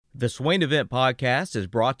The Swain Event Podcast is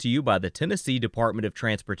brought to you by the Tennessee Department of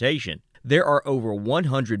Transportation. There are over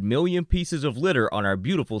 100 million pieces of litter on our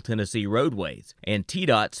beautiful Tennessee roadways, and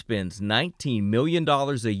TDOT spends $19 million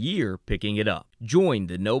a year picking it up. Join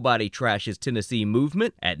the Nobody Trashes Tennessee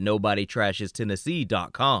movement at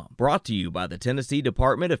NobodyTrashesTennessee.com. Brought to you by the Tennessee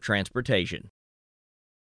Department of Transportation.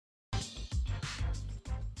 Ben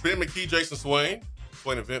McKee, Jason Swain.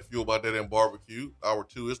 Swain Event fueled by Dead End Barbecue. Hour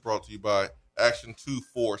 2 is brought to you by Action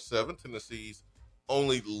 247, Tennessee's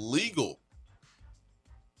only legal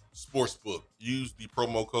sportsbook. Use the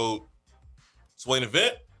promo code Swain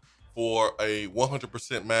Event for a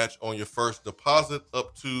 100% match on your first deposit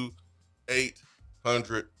up to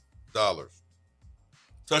 $800.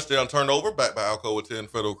 Touchdown turnover backed by Alcoa 10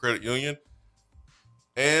 Federal Credit Union.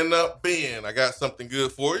 And Ben, I got something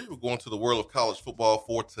good for you. We're going to the world of college football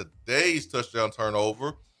for today's touchdown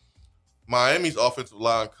turnover. Miami's offensive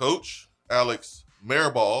line coach, Alex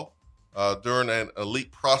Mariball, during an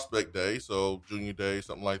elite prospect day, so junior day,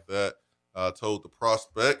 something like that, told the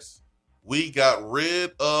prospects, we got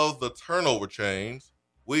rid of the turnover chains.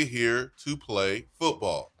 We're here to play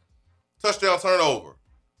football. Touchdown turnover.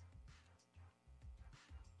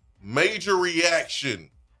 Major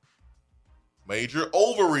reaction. Major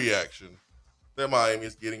overreaction that Miami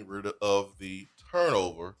is getting rid of the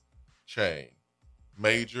turnover chain.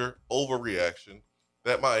 Major overreaction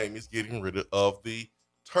that Miami is getting rid of the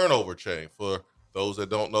turnover chain. For those that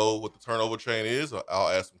don't know what the turnover chain is, I'll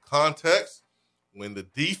add some context. When the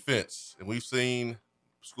defense, and we've seen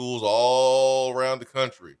schools all around the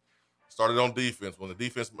country, started on defense. When the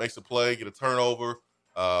defense makes a play, get a turnover.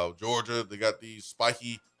 Georgia, they got these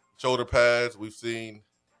spiky shoulder pads. We've seen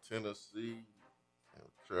Tennessee,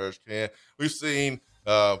 trash can. We've seen,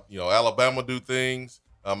 Alabama do things.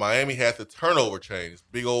 Miami had the turnover chain. It's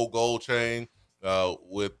big old gold chain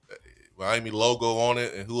with Miami logo on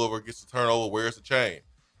it, and whoever gets the turnover wears the chain.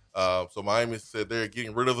 So Miami said they're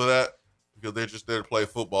getting rid of that because they're just there to play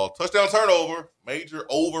football. Touchdown turnover, major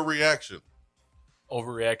overreaction.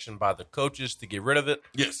 Overreaction by the coaches to get rid of it?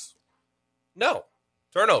 Yes. No.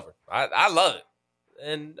 Turnover. I love it.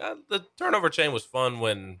 And the turnover chain was fun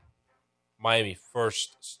when Miami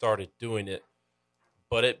first started doing it,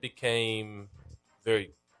 but it became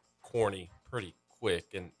very corny pretty quick.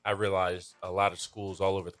 And I realized a lot of schools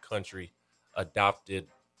all over the country adopted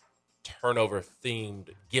turnover-themed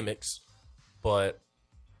gimmicks, but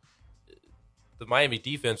the Miami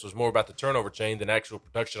defense was more about the turnover chain than actual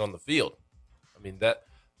production on the field. I mean, that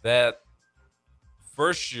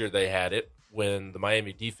first year they had it, when the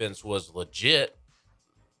Miami defense was legit,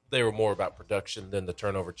 they were more about production than the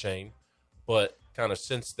turnover chain. But kind of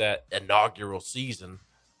since that inaugural season,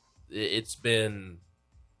 it's been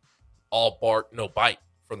all bark, no bite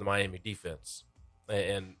from the Miami defense.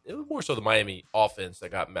 And it was more so the Miami offense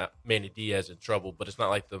that got Manny Diaz in trouble, but it's not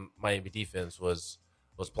like the Miami defense was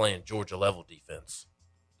playing Georgia-level defense.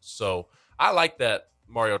 So I like that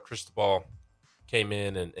Mario Cristobal came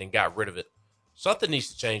in and got rid of it. Something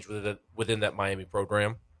needs to change within that Miami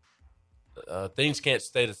program. Things can't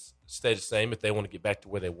stay the same if they want to get back to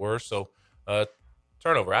where they were. So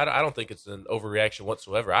turnover, I don't think it's an overreaction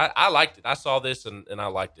whatsoever. I liked it. I saw this and I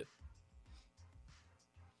liked it.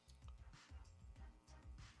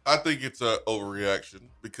 I think it's an overreaction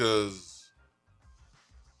because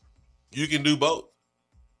you can do both.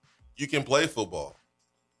 You can play football.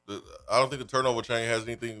 I don't think the turnover chain has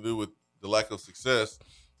anything to do with the lack of success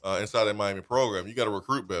inside that Miami program. You got to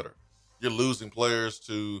recruit better. You're losing players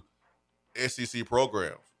to SEC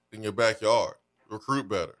programs in your backyard. Recruit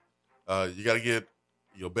better. You got to get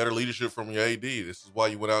better leadership from your AD. This is why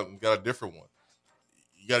you went out and got a different one.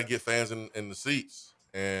 You got to get fans in the seats.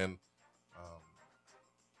 And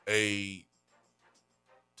a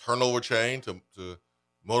turnover chain to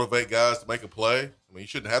motivate guys to make a play. I mean, you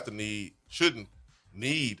shouldn't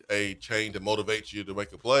need a chain to motivate you to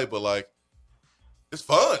make a play, but like, it's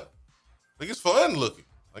fun. Like, it's fun looking.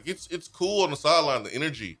 Like, it's cool on the sideline, the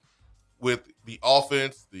energy with the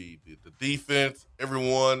offense, the defense,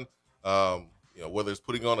 everyone, whether it's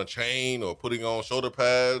putting on a chain or putting on shoulder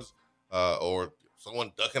pads, or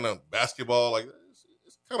someone ducking a basketball, like,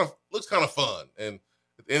 it's looks kind of fun. And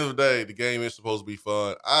at the end of the day, the game is supposed to be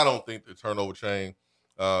fun. I don't think the turnover chain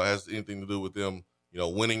has anything to do with them,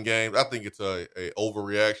 winning games. I think it's a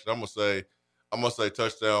overreaction. I'm gonna say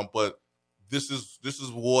touchdown, but this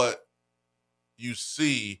is what you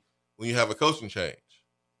see when you have a coaching change.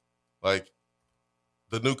 Like,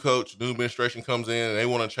 the new coach, new administration comes in and they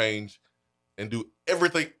want to change and do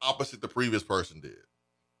everything opposite the previous person did.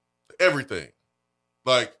 Everything.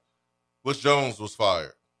 Like, Butch Jones was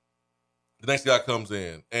fired. The next guy comes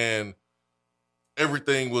in and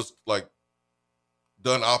everything was like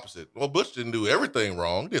done opposite. Well, Butch didn't do everything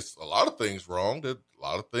wrong. There's a lot of things wrong. There's a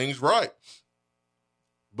lot of things right.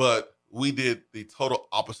 But we did the total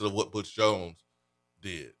opposite of what Butch Jones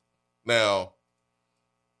did. Now,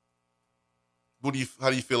 how do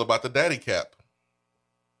you feel about the daddy cap?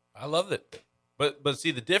 I loved it. But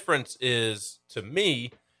see, the difference is, to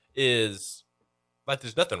me, is like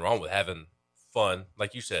there's nothing wrong with having fun.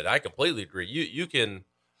 Like you said, I completely agree. You can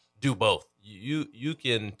do both. You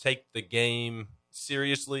can take the game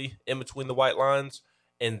seriously in between the white lines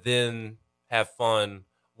and then have fun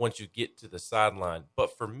once you get to the sideline.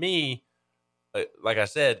 But for me, like I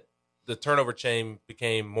said, the turnover chain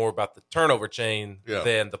became more about the turnover chain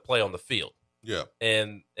than the play on the field. Yeah.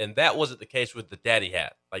 And that wasn't the case with the daddy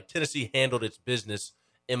hat. Like Tennessee handled its business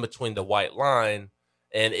in between the white line,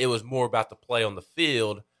 and it was more about the play on the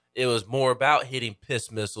field. It was more about hitting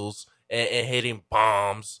piss missiles and hitting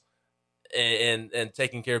bombs and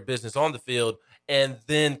taking care of business on the field, and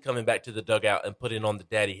then coming back to the dugout and putting on the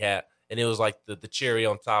daddy hat. And it was like the cherry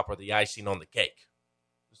on top or the icing on the cake.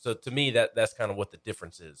 So to me, that's kind of what the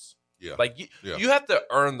difference is. Yeah. Like you have to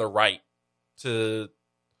earn the right to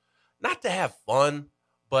not to have fun,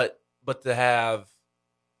 but to have,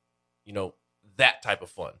 that type of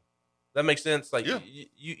fun. That makes sense. Like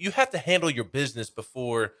you have to handle your business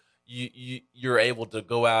before you're able to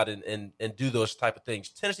go out and do those type of things.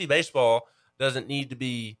 Tennessee baseball doesn't need to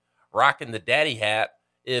be rocking the daddy hat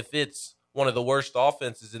if it's one of the worst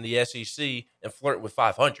offenses in the SEC and flirt with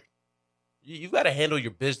 500. You've got to handle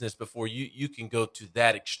your business before you can go to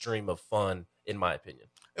that extreme of fun, in my opinion.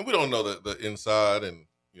 And we don't know the inside and,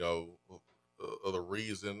 of the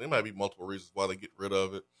reason. There might be multiple reasons why they get rid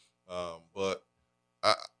of it. But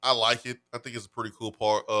I like it. I think it's a pretty cool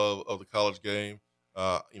part of the college game.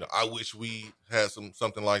 I wish we had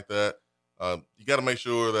something like that. You got to make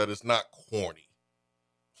sure that it's not corny.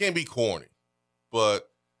 Can't be corny, but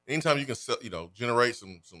anytime you can, generate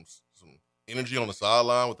some energy on the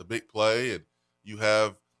sideline with a big play, and you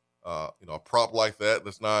have, a prop like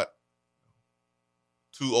that's not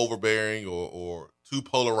too overbearing or too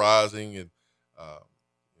polarizing, and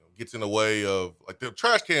gets in the way of, like, the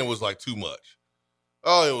trash can was like too much.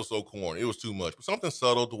 Oh, it was so corny. It was too much. But something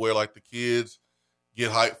subtle to where, like, the kids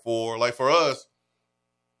get hyped for. Like, for us,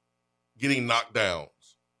 getting knockdowns.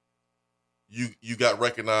 You got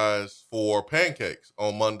recognized for pancakes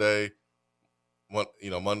on Monday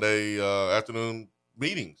afternoon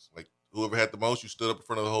meetings. Like, whoever had the most, you stood up in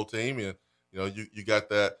front of the whole team, and you got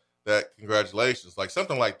that congratulations. Like,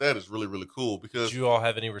 something like that is really, really cool. Because did you all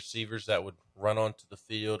have any receivers that would run onto the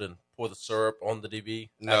field and pour the syrup on the DB?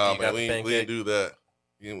 No, man, we didn't do that.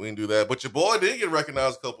 We didn't do that. But your boy did get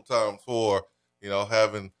recognized a couple times for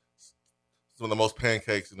having some of the most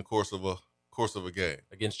pancakes in the course of a game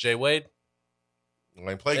against Jay Wade.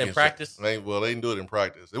 I ain't play in practice. They didn't do it in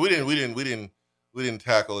practice. We didn't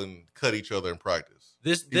tackle and cut each other in practice.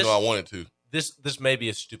 I wanted to. This may be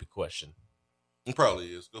a stupid question. It probably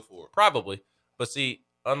is. Go for it. Probably. But see,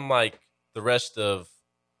 unlike the rest of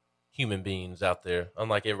human beings out there,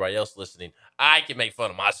 unlike everybody else listening, I can make fun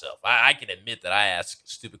of myself. I can admit that I ask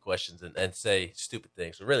stupid questions and say stupid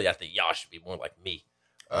things. So really, I think y'all should be more like me.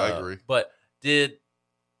 I agree. But did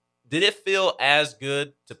it feel as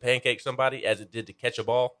good to pancake somebody as it did to catch a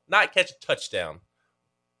ball? Not catch a touchdown,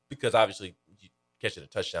 because obviously catching a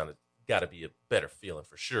touchdown has got to be a better feeling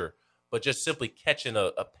for sure. But just simply catching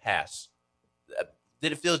a pass.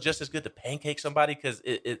 Did it feel just as good to pancake somebody? Because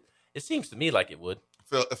it seems to me like it would.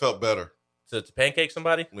 It felt better. To pancake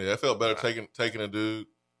somebody? Yeah, it felt better taking a dude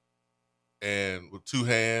and with two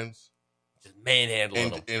hands. Just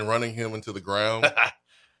manhandling him. And running him into the ground.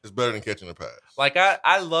 It's better than catching a pass. Like,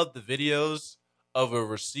 I love the videos of a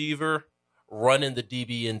receiver running the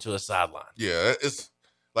DB into a sideline. Yeah, it's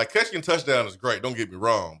like catching a touchdown is great. Don't get me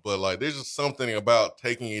wrong. But, like, there's just something about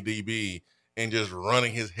taking a DB and just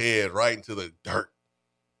running his head right into the dirt.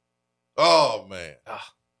 Oh, man.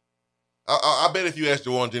 I bet if you asked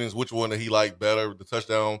Jawan Jennings which one that he liked better, the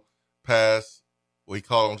touchdown pass where he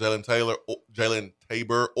called on Jalen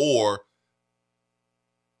Tabor, or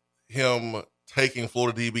him taking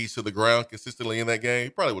Florida DBs to the ground consistently in that game, he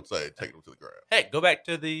probably would say taking them to the ground. Heck, go back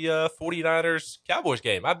to the 49ers-Cowboys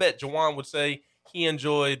game. I bet Jawan would say he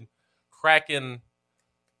enjoyed cracking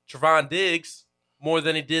Trevon Diggs more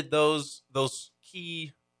than he did those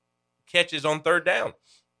key catches on third down.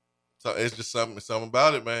 So it's just something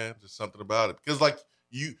about it, man. Just something about it. Because, like,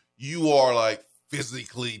 you are, like,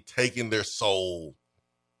 physically taking their soul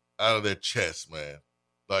out of their chest, man.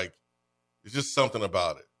 Like, it's just something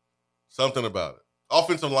about it. Something about it.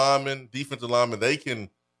 Offensive linemen, defensive linemen, they can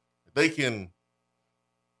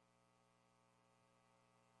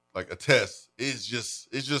like attest, it's just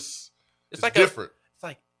like different. It's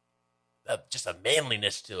like just a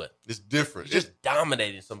manliness to it. It's different. He's just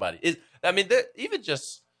dominating somebody. I mean, even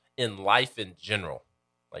just in life in general,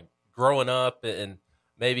 like growing up and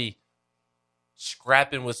maybe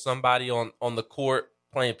scrapping with somebody on the court,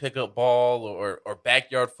 playing pickup ball or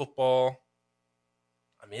backyard football.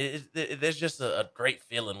 I mean, there's just a great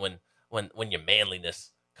feeling when your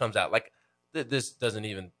manliness comes out. Like this doesn't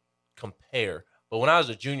even compare. But when I was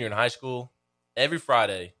a junior in high school, every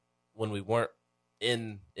Friday when we weren't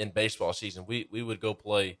in baseball season, we would go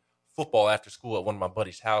play football after school at one of my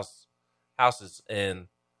buddies' houses, and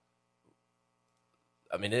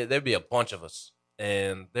I mean there'd be a bunch of us,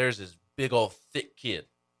 and there's this big old thick kid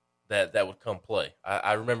that would come play.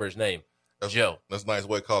 I remember his name, Joe. That's a nice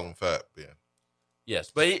way to call him fat, Ben.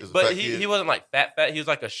 Yes, but he wasn't like fat. He was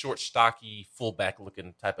like a short, stocky, fullback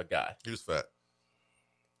looking type of guy. He was fat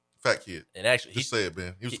kid. And actually, just say it,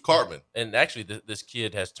 Ben. He was Cartman. And actually, this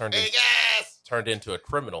kid has turned into a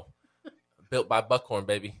criminal, built by Buckhorn,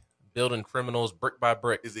 baby, building criminals brick by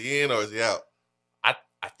brick. Is he in or is he out?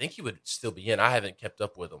 I think he would still be in. I haven't kept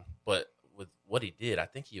up with him, but with what he did, I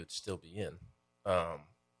think he would still be in.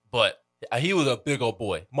 But he was a big old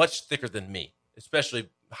boy, much thicker than me, especially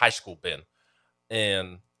high school Ben.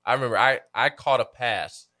 And I remember I caught a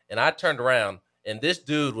pass, and I turned around, and this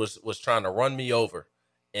dude was trying to run me over,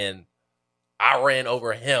 and I ran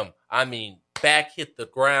over him. I mean, back hit the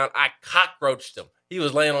ground. I cockroached him. He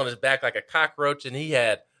was laying on his back like a cockroach, and he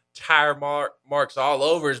had tire marks all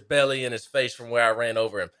over his belly and his face from where I ran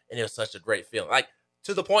over him. And it was such a great feeling, like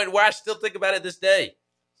to the point where I still think about it this day.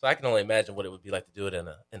 So I can only imagine what it would be like to do it in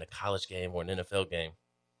a college game or an NFL game.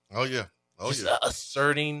 Oh yeah, just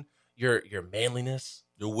asserting your manliness,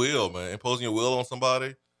 your will, man, imposing your will on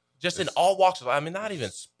somebody. Just in all walks of life. I mean, not even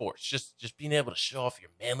sports. Just being able to show off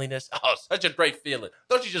your manliness. Oh, such a great feeling.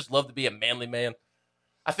 Don't you just love to be a manly man?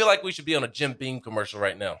 I feel like we should be on a Jim Beam commercial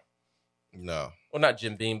right now. No. Well, not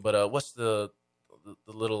Jim Beam, but what's the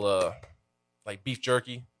little like beef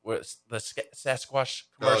jerky? Where it's the Sasquatch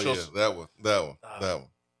commercials? Oh, yeah, that one.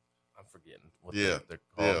 I'm forgetting what they're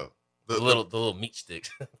called. Yeah. The little meat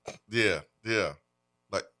sticks. Yeah.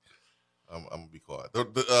 Like, I'm gonna be quiet.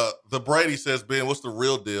 The Brady says, Ben, what's the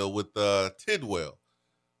real deal with Tidwell?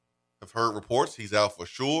 I've heard reports he's out for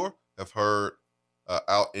sure. I've heard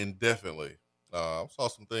out indefinitely. I saw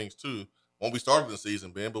some things too. Won't be starting the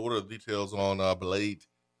season, Ben, but what are the details on Blade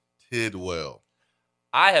Tidwell?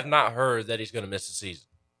 I have not heard that he's going to miss the season.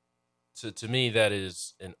 To me, that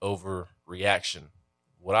is an overreaction.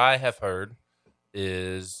 What I have heard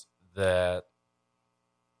is that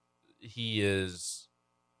he is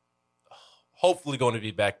hopefully going to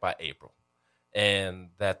be back by April, and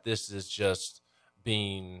that this is just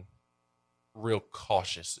being real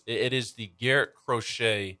cautious. It is the Garrett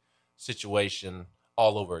Crochet situation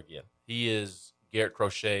all over again. He is Garrett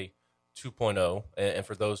Crochet 2.0, and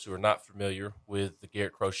for those who are not familiar with the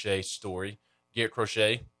Garrett Crochet story, Garrett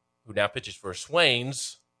Crochet, who now pitches for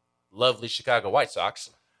Swain's lovely Chicago White Sox,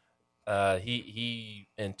 he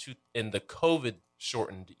in the COVID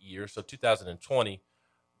shortened year, so 2020,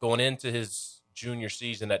 going into his junior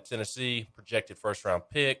season at Tennessee, projected first round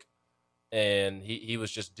pick, and he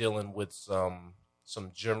was just dealing with some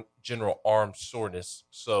general arm soreness.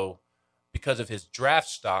 So because of his draft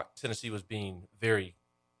stock, Tennessee was being very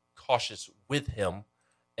cautious with him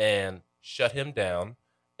and shut him down,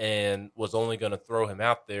 and was only going to throw him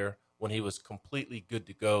out there when he was completely good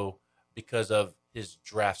to go because of his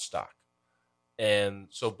draft stock. And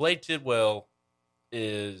so Blade Tidwell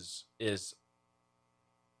is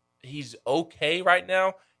he's okay right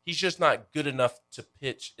now. He's just not good enough to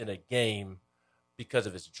pitch in a game because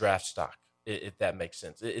of his draft stock, if that makes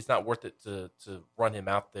sense. It's not worth it to run him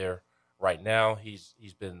out there right now. He's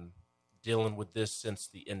been dealing with this since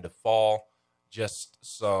the end of fall.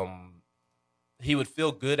 He would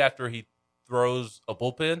feel good after he throws a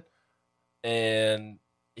bullpen, and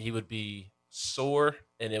he would be sore,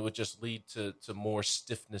 and it would just lead to more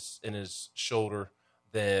stiffness in his shoulder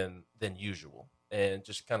than usual, and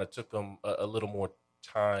just kind of took him a little more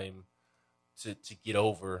time to get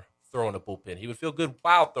over throwing a bullpen. He would feel good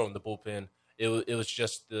while throwing the bullpen. It was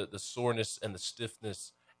just the soreness and the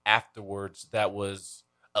stiffness afterwards that was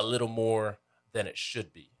a little more than it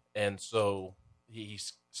should be. And so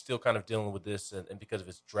he's still kind of dealing with this, and because of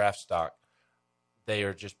his draft stock, they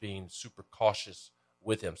are just being super cautious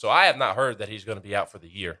with him. So I have not heard that he's going to be out for the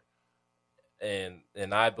year. And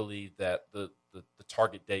I believe that the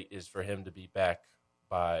target date is for him to be back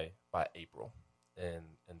by April,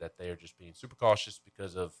 and that they are just being super cautious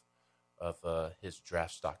because of his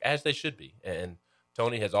draft stock, as they should be. And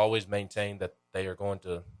Tony has always maintained that they are going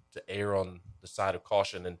to err on the side of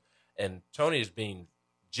caution. And Tony is being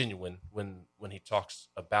genuine when he talks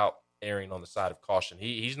about erring on the side of caution.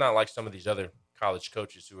 He's not like some of these other college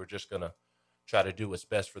coaches who are just going to try to do what's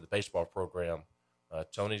best for the baseball program.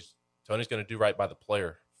 Tony's going to do right by the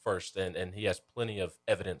player first, and he has plenty of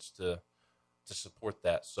evidence to support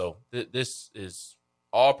that. So this is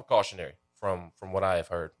all precautionary from what I have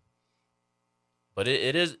heard. But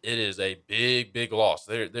it is a big loss.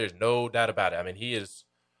 There's no doubt about it. I mean, he is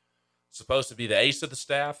supposed to be the ace of the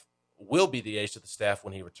staff, will be the ace of the staff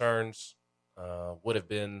when he returns, would have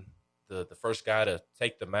been the first guy to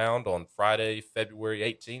take the mound on Friday, February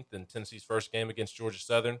 18th in Tennessee's first game against Georgia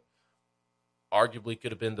Southern. Arguably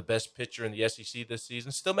could have been the best pitcher in the SEC this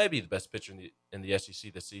season. Still may be the best pitcher in the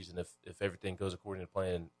SEC this season if everything goes according to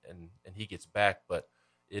plan and he gets back. But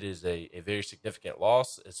it is a very significant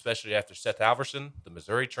loss, especially after Seth Alverson, the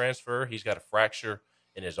Missouri transfer. He's got a fracture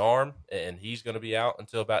in his arm, and he's going to be out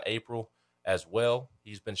until about April as well.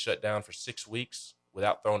 He's been shut down for 6 weeks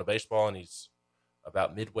without throwing a baseball, and he's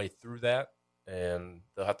about midway through that. And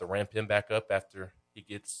they'll have to ramp him back up after he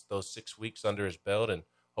gets those 6 weeks under his belt, and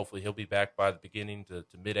hopefully he'll be back by the beginning to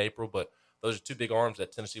mid-April. But those are two big arms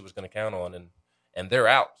that Tennessee was going to count on, and they're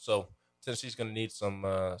out. So Tennessee's going to need some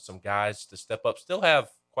guys to step up. Still have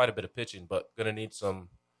quite a bit of pitching, but going to need some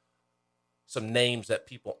names that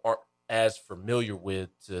people aren't as familiar with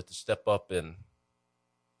to step up and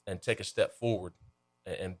take a step forward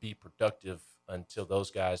and be productive until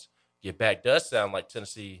those guys get back. Does sound like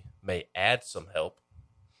Tennessee may add some help.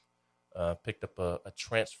 Picked up a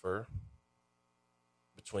transfer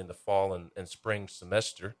between the fall and spring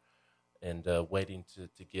semester, and waiting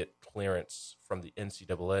to get clearance from the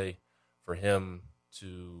NCAA for him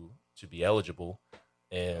to be eligible.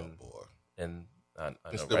 And and I know,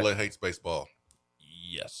 NCAA hates baseball.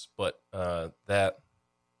 Yes, but that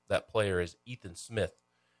player is Ethan Smith.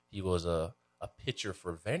 He was a pitcher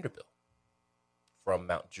for Vanderbilt from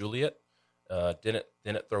Mount Juliet.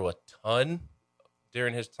 Didn't throw a ton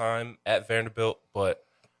during his time at Vanderbilt, but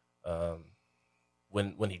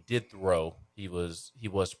when he did throw, he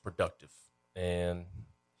was productive, and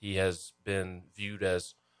he has been viewed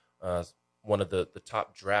as one of the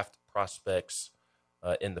top draft prospects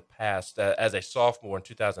in the past. As a sophomore in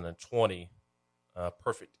 2020,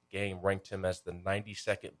 Perfect Game ranked him as the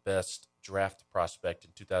 92nd best draft prospect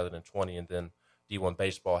in 2020, and then D1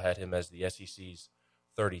 Baseball had him as the SEC's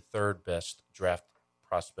 33rd best draft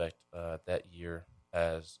prospect that year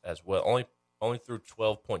as well. Only threw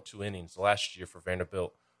 12.2 innings last year for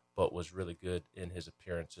Vanderbilt, but was really good in his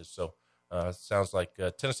appearances. So sounds like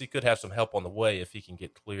Tennessee could have some help on the way if he can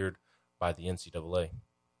get cleared by the NCAA.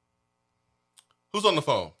 Who's on the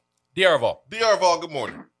phone? D'Arval. D'Arval, good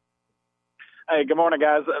morning. Hey, good morning,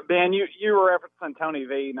 guys. Ben, you were referencing Tony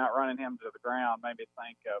V not running him to the ground. Made me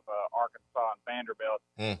think of Arkansas and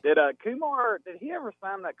Vanderbilt. Did Kumar, did he ever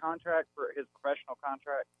sign that contract for his professional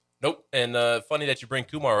contract? Nope. And funny that you bring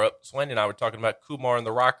Kumar up. Swain and I were talking about Kumar and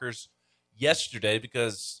the Rockers yesterday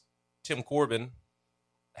because Tim Corbin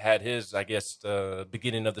had his, I guess,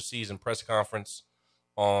 beginning of the season press conference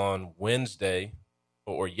on Wednesday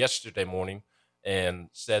or yesterday morning, and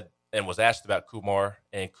was asked about Kumar.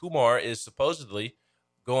 And Kumar is supposedly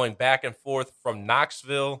going back and forth from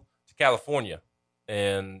Knoxville to California,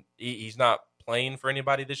 and he's not playing for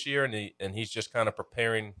anybody this year, and he's just kind of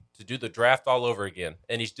preparing to do the draft all over again.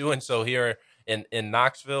 And he's doing so here in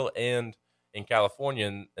Knoxville and in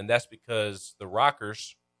California, and that's because the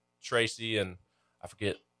Rockers, Tracy and I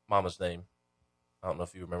forget Mama's name. I don't know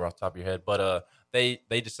if you remember off the top of your head, but they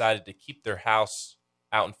decided to keep their house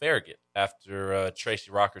out in Farragut after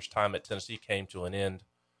Tracy Rocker's time at Tennessee came to an end.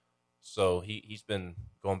 So he's been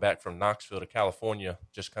going back from Knoxville to California,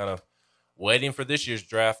 just kind of waiting for this year's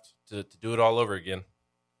draft to do it all over again.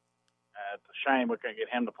 It's a shame we couldn't get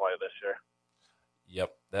him to play this year.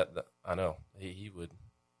 Yep, that I know.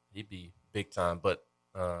 He'd be big time, but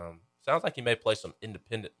sounds like he may play some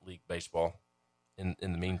independent league baseball in the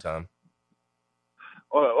meantime.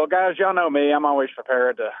 Well, guys, y'all know me. I'm always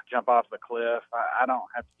prepared to jump off the cliff. I don't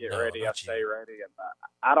have to get ready. I stay ready. And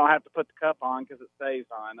I don't have to put the cup on because it stays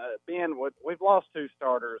on. Ben, we've lost two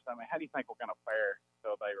starters. I mean, how do you think we're going to fare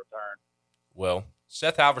until they return? Well,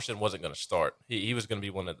 Seth Alverson wasn't going to start. He was going to be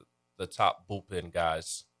one of the top bullpen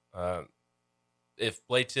guys. If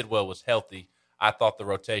Blade Tidwell was healthy, I thought the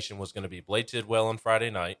rotation was going to be Blade Tidwell on Friday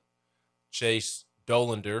night, Chase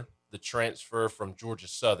Dolander, the transfer from Georgia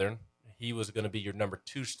Southern. He was going to be your number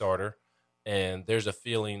 2 starter, and there's a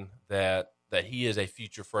feeling that he is a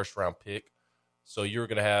future first-round pick. So you're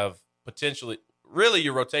going to have potentially – really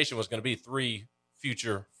your rotation was going to be 3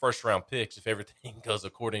 future first-round picks if everything goes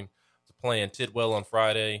according to plan. Tidwell on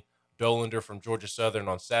Friday, Dolander from Georgia Southern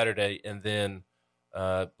on Saturday, and then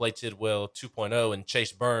Blade Tidwell 2.0 and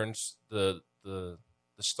Chase Burns, the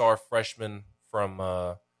star freshman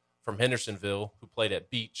from Hendersonville who played at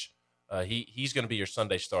Beach. He's going to be your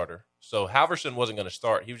Sunday starter. So Halverson wasn't going to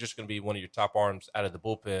start. He was just going to be one of your top arms out of the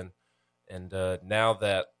bullpen. And now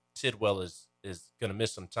that Tidwell is going to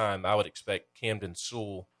miss some time, I would expect Camden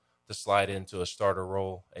Sewell to slide into a starter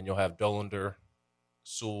role, and you'll have Dolander,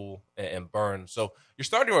 Sewell, and Burns. So your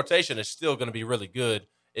starting rotation is still going to be really good.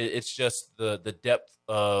 It's just the depth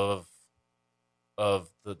of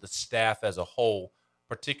the staff as a whole,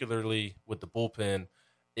 particularly with the bullpen.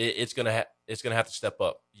 It's gonna have to step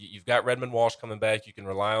up. You've got Redmond Walsh coming back. You can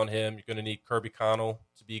rely on him. You're going to need Kirby Connell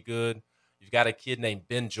to be good. You've got a kid named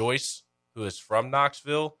Ben Joyce who is from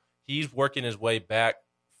Knoxville. He's working his way back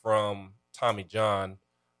from Tommy John.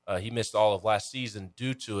 He missed all of last season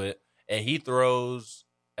due to it, and he throws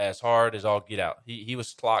as hard as all get out. He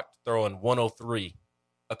was clocked throwing 103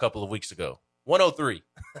 a couple of weeks ago. 103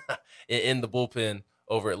 in the bullpen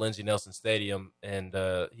over at Lindsey Nelson Stadium, and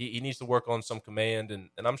he needs to work on some command, and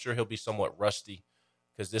I'm sure he'll be somewhat rusty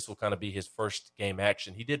because this will kind of be his first game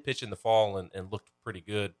action. He did pitch in the fall and looked pretty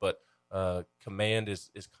good, but command is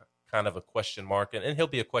kind of a question mark, and he'll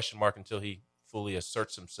be a question mark until he fully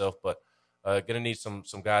asserts himself, but going to need some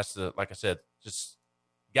guys to, like I said, just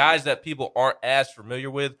guys that people aren't as familiar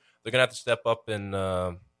with. They're going to have to step up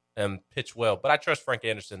and pitch well, but I trust Frank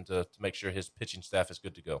Anderson to make sure his pitching staff is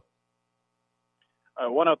good to go.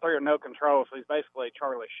 103 or no control, so he's basically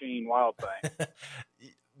Charlie Sheen Wild Thing.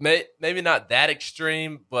 Maybe not that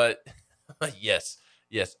extreme, but yes.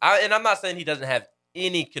 I'm not saying he doesn't have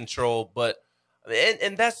any control, but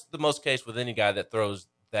and that's the most case with any guy that throws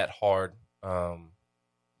that hard.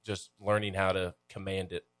 Just learning how to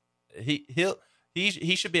command it.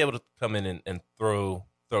 He should be able to come in and throw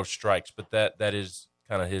strikes, but that is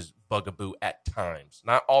kind of his bugaboo at times.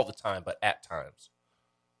 Not all the time, but at times.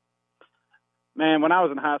 Man, when I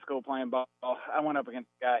was in high school playing ball, I went up against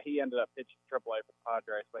a guy. He ended up pitching AAA for the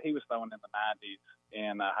Padres, but he was throwing in the 90s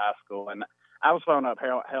in high school. And I was throwing up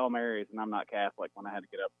Hail Marys, and I'm not Catholic when I had to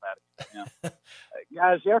get up about it.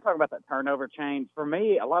 Guys, you ever talk about that turnover chain? For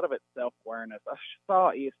me, a lot of it's self-awareness. I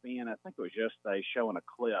saw ESPN, I think it was yesterday, showing a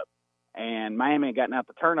clip. And Miami had gotten out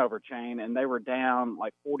the turnover chain, and they were down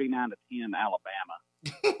like 49-10 Alabama.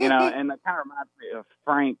 And that kind of reminds me of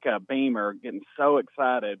Frank Beamer getting so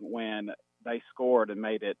excited when they scored and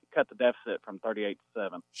cut the deficit from 38-7.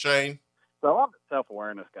 Shane. So a lot of it's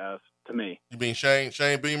self-awareness, guys, to me. You mean Shane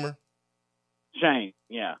Beamer? Shane,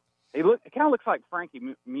 yeah. It kind of looks like Frankie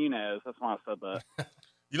Muniz. That's why I said that.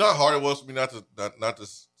 You know how hard it was for me not to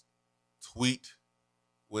tweet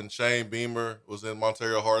when Shane Beamer was in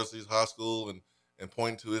Monterio Hardesty's high school and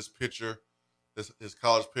pointing to his picture, his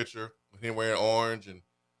college picture, with him wearing orange and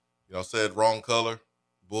said wrong color.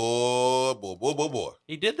 Boy.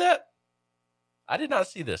 He did that? I did not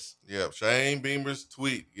see this. Yeah, Shane Beamer's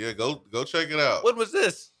tweet. Yeah, go check it out. When was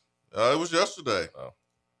this? It was yesterday. Oh.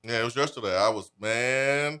 Yeah, it was yesterday. I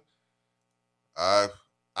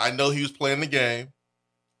know he was playing the game.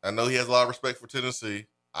 I know he has a lot of respect for Tennessee.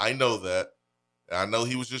 I know that. And I know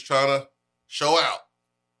he was just trying to show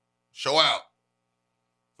out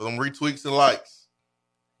for them retweets and likes.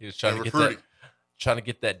 He was trying to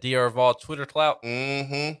get that DR Vol Twitter clout.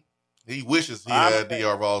 Mm-hmm. He wishes he had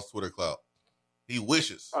DR Vol's Twitter clout. He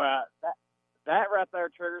wishes. That right there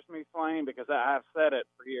triggers me, Swain, because I've said it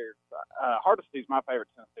for years. Hardesty's my favorite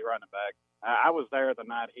Tennessee running back. I was there the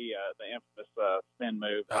night the infamous spin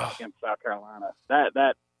move against South Carolina.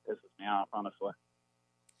 That pisses me off, honestly.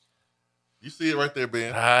 You see it right there,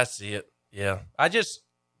 Ben. I see it. Yeah. I just,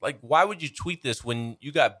 why would you tweet this when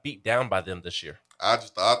you got beat down by them this year? I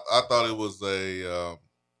thought it was a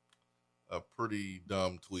pretty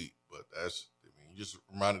dumb tweet, but you just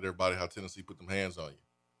reminded everybody how Tennessee put them hands on you.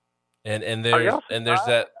 And there's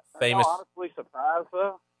that famous. Are you honestly surprised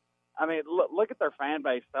though? I mean, look at their fan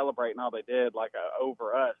base celebrating all they did,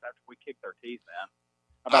 over us after we kicked their teeth in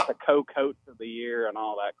about the co-coach of the year and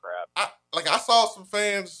all that crap. I saw some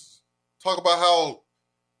fans talk about how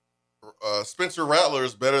Spencer Rattler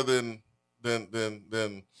is better than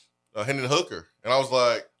Hendon Hooker, and I was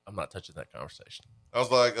like, I'm not touching that conversation. I was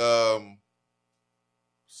like,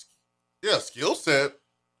 yeah, skill set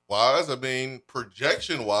wise,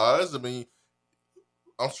 projection wise,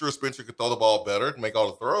 I'm sure Spencer could throw the ball better and make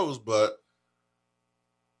all the throws, but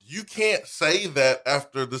you can't say that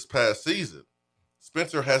after this past season.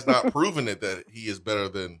 Spencer has not proven it that he is better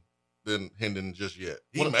than Hendon just yet.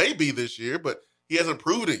 He may be this year, but he hasn't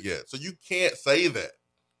proven it yet. So you can't say that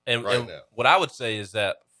now. What I would say is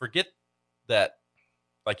that forget that,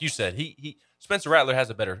 like you said, Spencer Rattler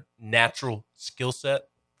has a better natural skill set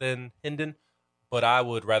than Hendon, but I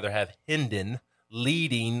would rather have Hendon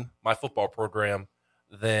leading my football program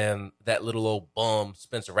than that little old bum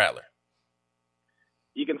Spencer Rattler.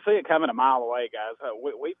 You can see it coming a mile away, guys.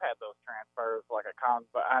 We've had those transfers like a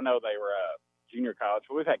but I know they were junior college,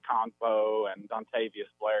 but we've had Convo and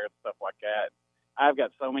Dontavius Blair and stuff like that. I've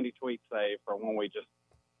got so many tweets saved for when we just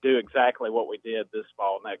do exactly what we did this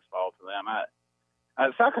fall, next fall to them.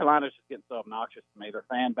 South Carolina's just getting so obnoxious to me. Their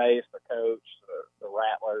fan base, their coach, the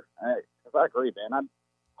Rattler. Because I agree, man.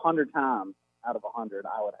 100 times out of 100,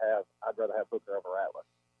 I'd rather have Hooker over Rattler.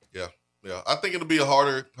 Yeah. I think it'll be a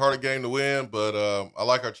harder game to win, but I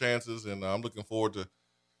like our chances, and I'm looking forward to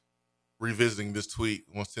revisiting this tweet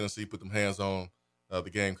once Tennessee put them hands on the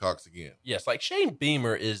Gamecocks again. Yes, like Shane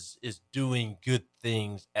Beamer is doing good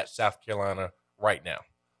things at South Carolina right now.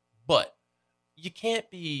 But you can't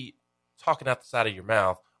be talking out the side of your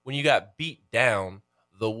mouth when you got beat down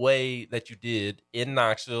the way that you did in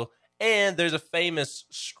Knoxville. And there's a famous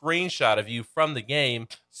screenshot of you from the game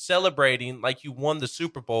celebrating like you won the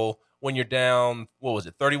Super Bowl when you're down, what was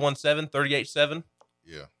it, 31-7, 38-7?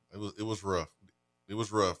 Yeah, it was rough. It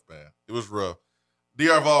was rough, man. It was rough.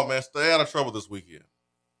 DR Vol, man, stay out of trouble this weekend.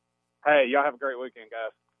 Hey, y'all have a great weekend,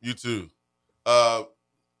 guys. You too.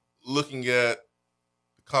 Looking at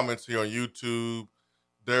the comments here on YouTube,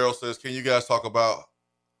 Daryl says, can you guys talk about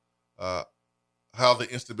how the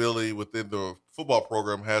instability within the football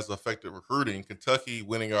program has affected recruiting? Kentucky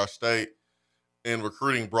winning our state in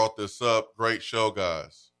recruiting brought this up. Great show,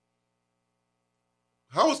 guys.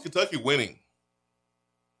 How is Kentucky winning?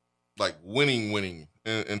 Like winning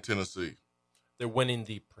in Tennessee? They're winning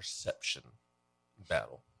the perception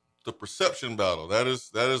battle. The perception battle. That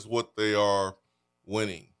is what they are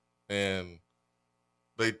winning. And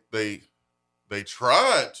they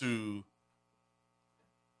tried to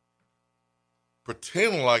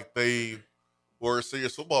pretend like they were a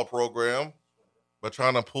serious football program by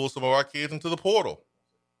trying to pull some of our kids into the portal.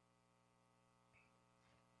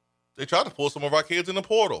 They tried to pull some of our kids in the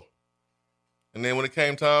portal. And then when it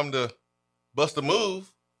came time to bust a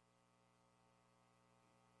move,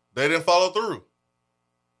 they didn't follow through.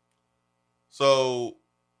 So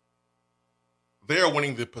they're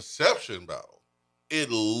winning the perception battle. It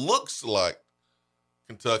looks like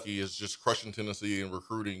Kentucky is just crushing Tennessee in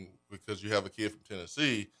recruiting because you have a kid from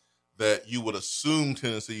Tennessee that you would assume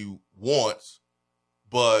Tennessee wants,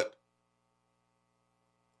 but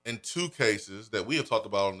in two cases that we have talked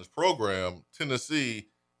about on this program, Tennessee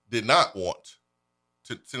did not want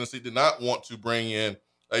to bring in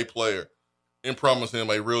a player and promise him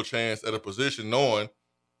a real chance at a position knowing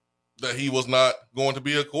that he was not going to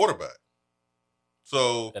be a quarterback.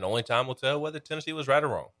 So, and only time will tell whether Tennessee was right or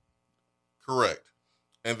wrong. Correct.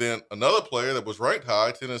 And then another player that was ranked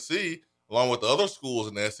high, Tennessee, along with the other schools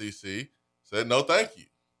in the SEC, said no thank you.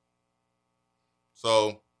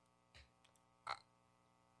 So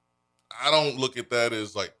I don't look at that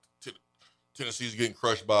as like Tennessee's getting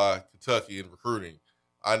crushed by Kentucky in recruiting.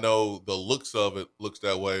 I know the looks of it looks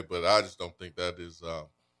that way, but I just don't think that is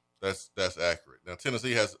that's accurate. Now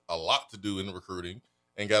Tennessee has a lot to do in recruiting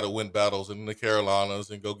and got to win battles in the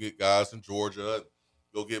Carolinas and go get guys in Georgia, and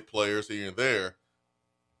go get players here and there.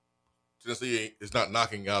 Tennessee is not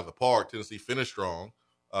knocking out of the park. Tennessee finished strong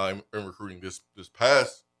in recruiting this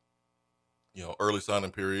past early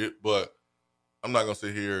signing period, but I'm not going to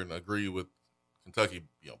sit here and agree with Kentucky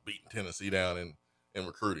beating Tennessee down in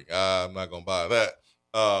recruiting. I'm not going to buy that.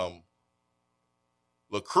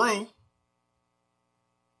 LaCrue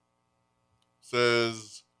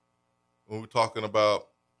says, when we're talking about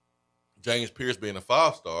James Pearce being a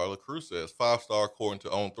 5-star, LaCrue says 5-star according to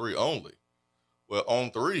On3 only. Well,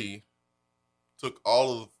 On3 took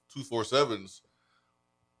all of 247's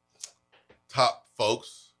top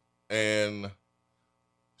folks, and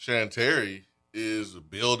Shannon Terry is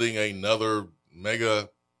building another mega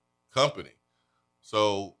company.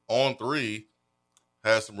 So On3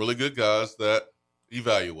 has some really good guys that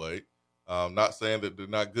evaluate. Not saying that they're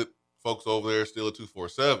not good folks over there still at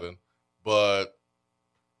 247, but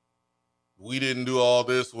we didn't do all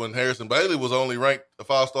this when Harrison Bailey was only ranked a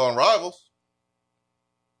 5-star on Rivals.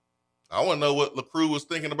 I want to know what LaCrue was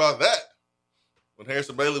thinking about that when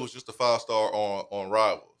Harrison Bailey was just a 5-star on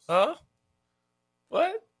Rivals. Huh?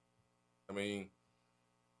 What? I mean,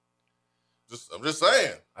 I'm just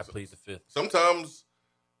saying. I plead the fifth. Sometimes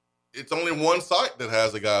it's only one site that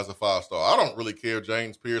has a guy as a 5-star. I don't really care if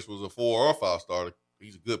James Pearce was a 4 or a 5-star.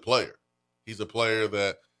 He's a good player. He's a player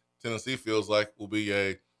that Tennessee feels like will be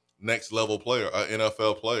a next level player, an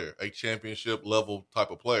NFL player, a championship level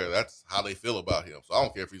type of player. That's how they feel about him. So I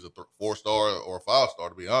don't care if he's a 4-star or a 5-star,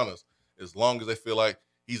 to be honest. As long as they feel like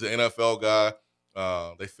he's an NFL guy,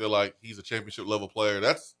 they feel like he's a championship level player.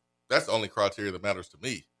 That's the only criteria that matters to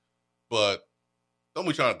me. But don't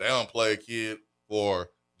be trying to downplay a kid for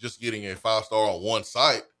just getting a 5-star on one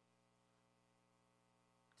site.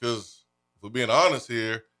 Because if we're being honest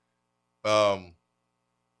here,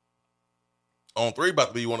 On 3 about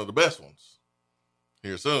to be one of the best ones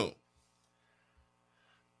here soon.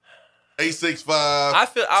 865, I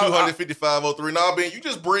feel 255.03. Nah, Ben, you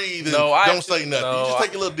just breathe and don't say nothing. You just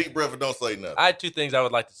take a little deep breath and don't say nothing. I had 2 things I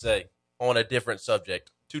would like to say on a different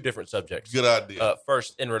subject. 2 different subjects. Good idea.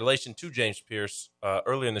 First, in relation to James Pearce,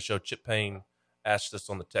 earlier in the show, Chip Payne asked us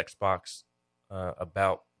on the text box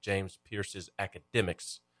about James Pearce's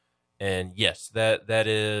academics. And yes, that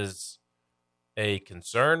is a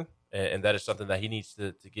concern, and that is something that he needs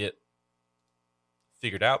to get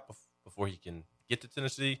figured out before he can get to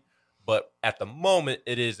Tennessee. But at the moment,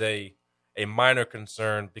 it is a minor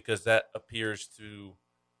concern because that appears to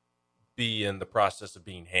be in the process of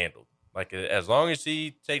being handled. Like, as long as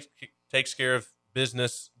he takes care of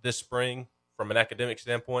business this spring from an academic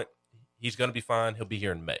standpoint, he's going to be fine. He'll be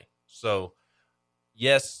here in May. So,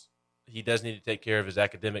 yes, he does need to take care of his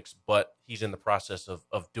academics, but he's in the process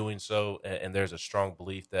of doing so, and there's a strong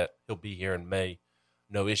belief that he'll be here in May,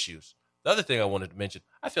 no issues. The other thing I wanted to mention,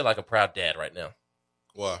 I feel like a proud dad right now.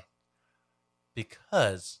 Why?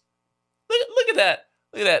 Because look at that.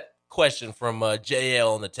 Look at that question from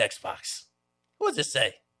JL in the text box. What does it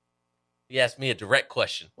say? He asked me a direct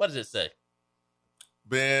question. What does it say?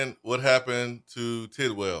 Ben, what happened to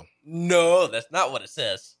Tidwell? No, that's not what it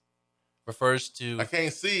says. Refers to... I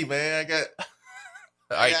can't see, man.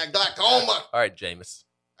 I got glaucoma. All right, Jameis.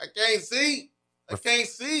 I can't see. I can't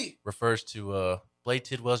see. Refers to Blade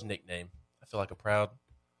Tidwell's nickname. I feel like a proud...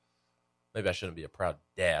 Maybe I shouldn't be a proud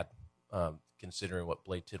dad, considering what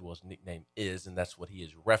Blade Tidwell's nickname is, and that's what he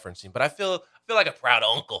is referencing. But I feel like a proud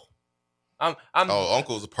uncle.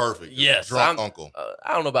 Uncle's perfect. Yes, drunk uncle.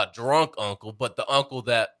 I don't know about drunk uncle, but the uncle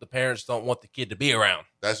that the parents don't want the kid to be around.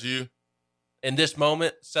 That's you? In this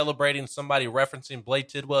moment, celebrating somebody referencing Blade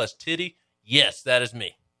Tidwell as Titty, yes, that is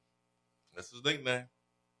me. That's his nickname.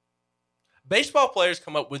 Baseball players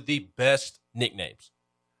come up with the best nicknames.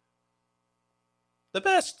 The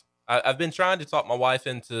best. I've been trying to talk my wife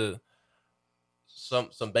into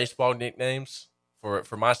some baseball nicknames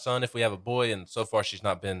for my son if we have a boy, and so far she's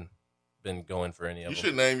not been going for any of them. You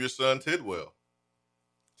should name your son Tidwell.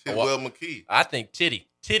 Tidwell McKee. I think Titty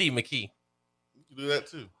McKee. You can do that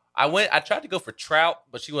too. I tried to go for Trout,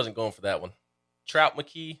 but she wasn't going for that one. Trout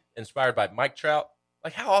McKee, inspired by Mike Trout.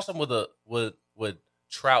 Like, how awesome would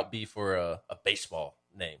Trout be for a baseball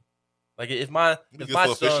name? Like, if my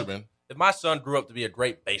son grew up to be a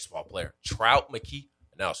great baseball player, Trout McKee,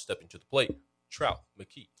 and now stepping to the plate, Trout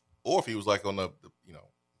McKee. Or if he was like on the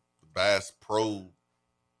Bass Pro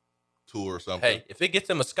Tour or something. Hey, if it gets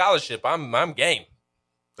him a scholarship, I'm game.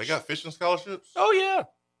 They got fishing scholarships? Oh yeah.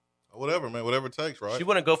 Whatever, man. Whatever it takes, right? She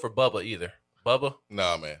wouldn't go for Bubba either. Bubba?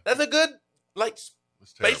 Nah, man. That's a good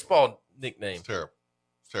baseball nickname. It's terrible.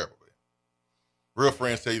 It's terrible, man. Real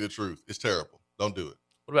friends tell you the truth. It's terrible. Don't do it.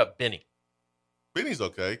 What about Benny? Benny's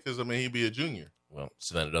okay because he'd be a junior. Well,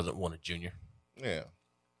 Savannah doesn't want a junior. Yeah.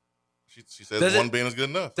 She says one Ben is good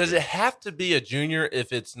enough. Does it have to be a junior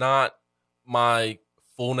if it's not my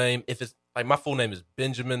full name? If it's like my full name is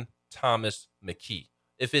Benjamin Thomas McKee.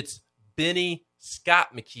 If it's Benny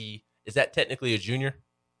Scott McKee, is that technically a junior?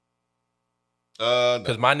 No.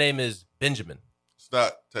 Because my name is Benjamin. It's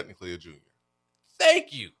not technically a junior.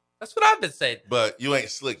 Thank you. That's what I've been saying. But you ain't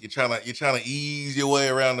slick. You're trying to ease your way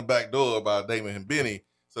around the back door by naming him Benny,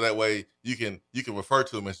 so that way you can refer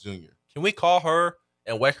to him as junior. Can we call her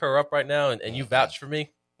and wake her up right now and you vouch for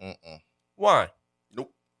me? Why?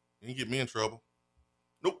 Nope. You can get me in trouble.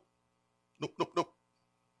 Nope.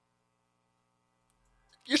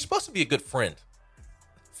 You're supposed to be a good friend.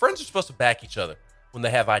 Friends are supposed to back each other when they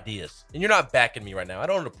have ideas. And you're not backing me right now. I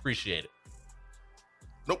don't appreciate it.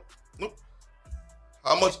 Nope.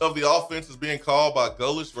 How much of the offense is being called by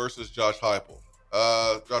Golish versus Josh Heupel?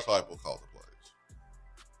 Josh Heupel calls the plays.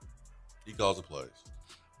 He calls the plays.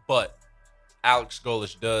 But Alex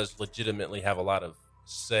Golish does legitimately have a lot of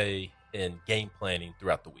say in game planning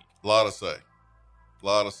throughout the week. A lot of say.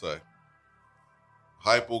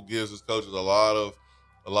 Heupel gives his coaches a lot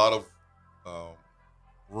of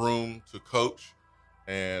room to coach,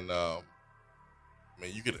 and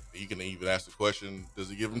you can even ask the question: does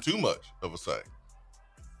he give him too much of a say?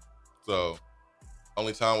 So,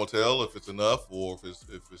 only time will tell if it's enough, or if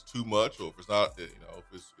it's too much, or if it's not. If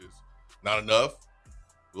it's not enough,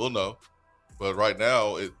 we'll know. But right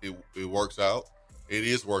now, it works out. It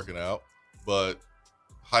is working out. But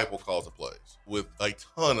Hypo calls the plays with a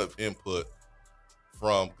ton of input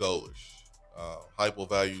from Golish. Hypo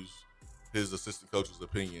values his assistant coach's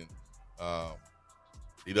opinion.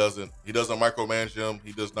 He doesn't micromanage them.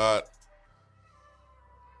 He does not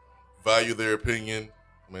value their opinion.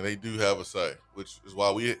 I mean, they do have a say, which is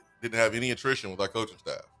why we didn't have any attrition with our coaching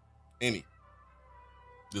staff. Any.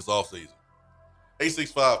 This offseason.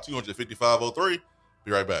 865-250-503.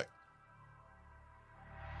 Be right back.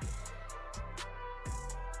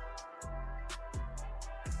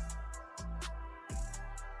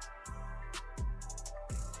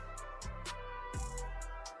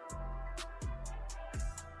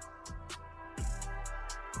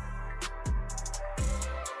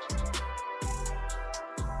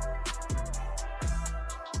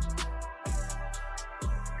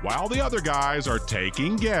 While the other guys are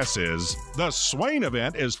taking guesses, the Swain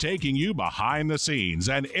event is taking you behind the scenes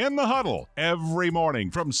and in the huddle every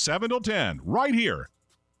morning from 7 till 10 right here.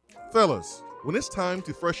 Fellas, when it's time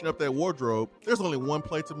to freshen up that wardrobe, there's only one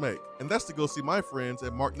play to make, and that's to go see my friends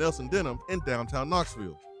at Mark Nelson Denim in downtown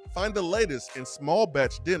Knoxville. Find the latest in small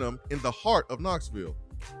batch denim in the heart of Knoxville.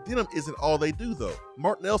 Denim isn't all they do, though.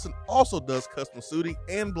 Mark Nelson also does custom suiting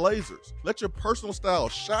and blazers. Let your personal style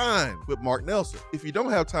shine with Mark Nelson. If you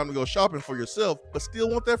don't have time to go shopping for yourself, but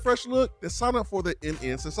still want that fresh look, then sign up for the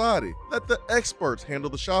MN Society. Let the experts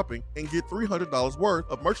handle the shopping and get $300 worth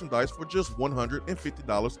of merchandise for just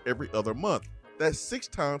 $150 every other month. That's 6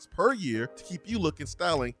 times per year to keep you looking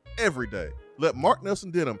styling every day. Let Mark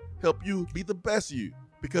Nelson Denim help you be the best you,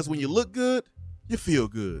 because when you look good, you feel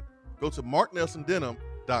good. Go to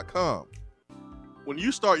marknelsondenim.com. When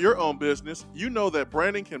you start your own business, you know that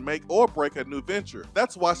branding can make or break a new venture.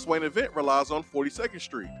 That's why Swain and Ben relies on 42nd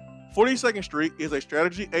Street. 42nd Street is a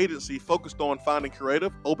strategy agency focused on finding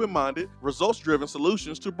creative, open-minded, results-driven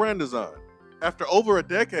solutions to brand design. After over a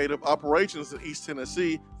decade of operations in East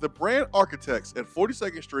Tennessee, the brand architects at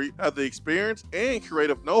 42nd Street have the experience and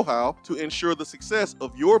creative know-how to ensure the success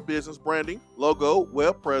of your business branding, logo,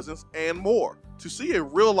 web presence, and more. To see a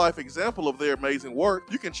real-life example of their amazing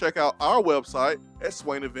work, you can check out our website at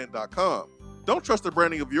swainevent.com. Don't trust the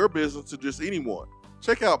branding of your business to just anyone.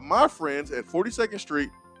 Check out my friends at 42nd Street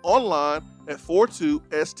online at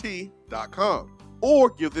 42st.com or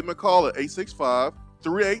give them a call at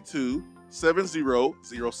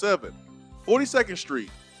 865-382-7007. 42nd Street,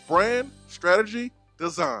 brand, strategy,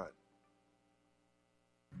 design.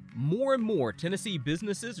 More and more Tennessee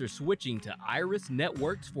businesses are switching to Iris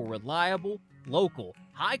Networks for reliable, local,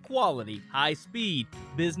 high-quality, high-speed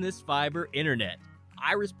business fiber internet.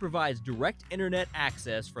 Iris provides direct internet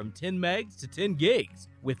access from 10 megs to 10 gigs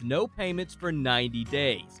with no payments for 90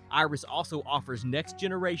 days. Iris also offers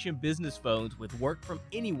next-generation business phones with work from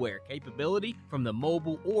anywhere capability from the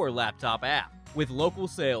mobile or laptop app. With local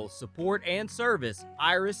sales, support, and service,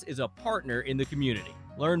 Iris is a partner in the community.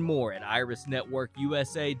 Learn more at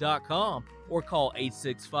irisnetworkusa.com or call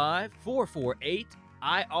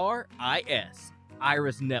 865-448-IRIS.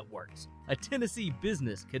 Iris Networks, a Tennessee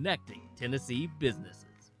business connecting Tennessee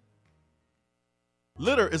businesses.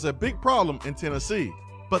 Litter is a big problem in Tennessee,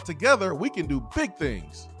 but together we can do big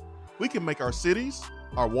things. We can make our cities,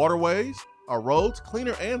 our waterways, our roads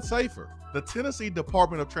cleaner and safer. The Tennessee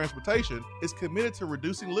Department of Transportation is committed to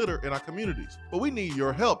reducing litter in our communities, but we need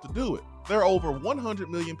your help to do it. There are over 100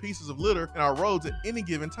 million pieces of litter in our roads at any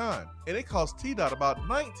given time, and it costs TDOT about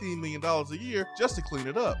 $19 million a year just to clean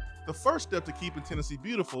it up. The first step to keeping Tennessee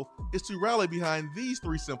beautiful is to rally behind these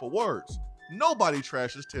 3 simple words. Nobody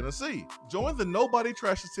trashes Tennessee. Join the Nobody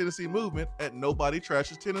Trashes Tennessee movement at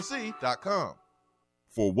nobodytrashestennessee.com.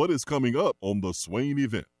 For what is coming up on the Swain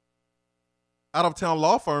event. Out-of-town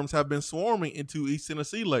law firms have been swarming into East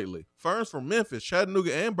Tennessee lately. Firms from Memphis,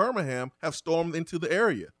 Chattanooga, and Birmingham have stormed into the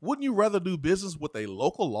area. Wouldn't you rather do business with a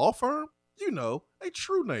local law firm? You know, a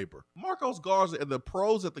true neighbor. Marcos Garza and the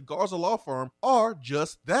pros at the Garza Law Firm are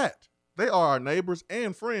just that. They are our neighbors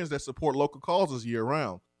and friends that support local causes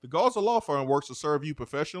year-round. The Garza Law Firm works to serve you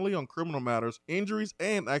professionally on criminal matters, injuries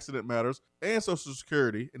and accident matters, and Social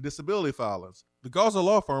Security and disability filings. The Garza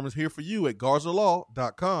Law Firm is here for you at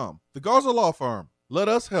garzalaw.com. The Garza Law Firm. Let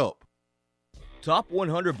us help. Top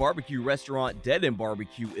 100 barbecue restaurant Dead End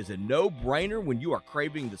Barbecue is a no-brainer when you are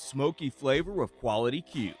craving the smoky flavor of quality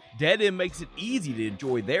Q. Dead End makes it easy to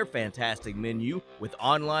enjoy their fantastic menu with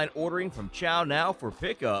online ordering from Chow Now for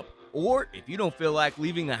pickup. Or, if you don't feel like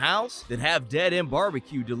leaving the house, then have Dead End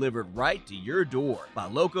Barbecue delivered right to your door by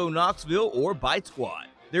Loco Knoxville or Bite Squad.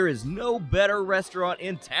 There is no better restaurant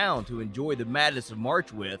in town to enjoy the madness of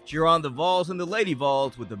March with. Cheer on the Vols and the Lady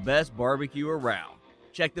Vols with the best barbecue around.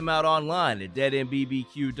 Check them out online at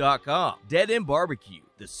deadendbbq.com. Dead End Barbecue,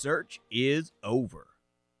 the search is over.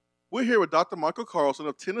 We're here with Dr. Michael Carlson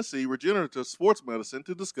of Tennessee Regenerative Sports Medicine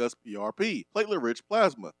to discuss PRP, platelet-rich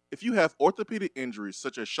plasma. If you have orthopedic injuries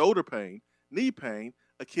such as shoulder pain, knee pain,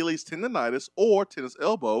 Achilles tendonitis, or tennis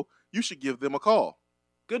elbow, you should give them a call.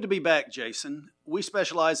 Good to be back, Jason. We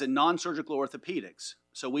specialize in non-surgical orthopedics,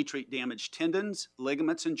 so we treat damaged tendons,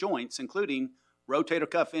 ligaments, and joints, including rotator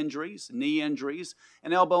cuff injuries, knee injuries,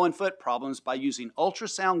 and elbow and foot problems by using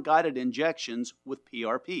ultrasound-guided injections with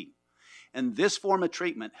PRP. And this form of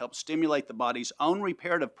treatment helps stimulate the body's own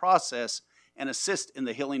reparative process and assist in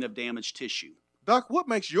the healing of damaged tissue. Doc, what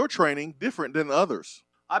makes your training different than others?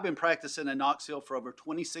 I've been practicing in Knoxville for over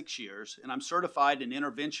 26 years, and I'm certified in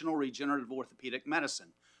interventional regenerative orthopedic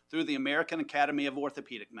medicine through the American Academy of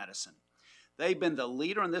Orthopedic Medicine. They've been the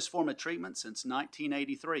leader in this form of treatment since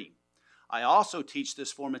 1983. I also teach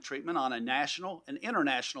this form of treatment on a national and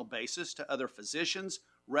international basis to other physicians,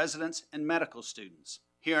 residents, and medical students.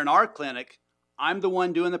 Here in our clinic, I'm the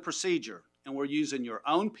one doing the procedure, and we're using your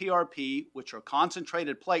own PRP, which are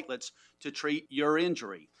concentrated platelets, to treat your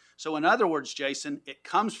injury. So in other words, Jason, it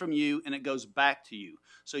comes from you and it goes back to you.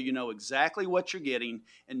 So you know exactly what you're getting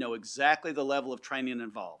and know exactly the level of training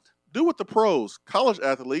involved. Do what the pros, college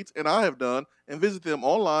athletes, and I have done, and visit them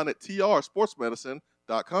online at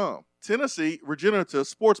trsportsmedicine.com. Tennessee Regenerative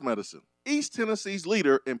Sports Medicine, East Tennessee's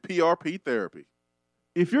leader in PRP therapy.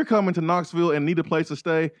 If you're coming to Knoxville and need a place to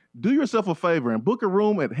stay, do yourself a favor and book a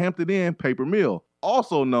room at Hampton Inn Paper Mill,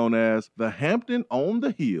 also known as the Hampton on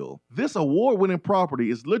the Hill. This award-winning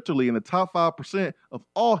property is literally in the top 5% of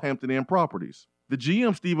all Hampton Inn properties. The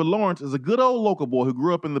GM, Stephen Lawrence, is a good old local boy who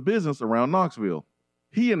grew up in the business around Knoxville.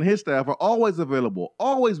 He and his staff are always available,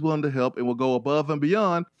 always willing to help, and will go above and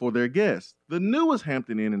beyond for their guests. The newest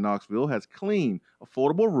Hampton Inn in Knoxville has clean,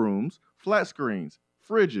 affordable rooms, flat screens,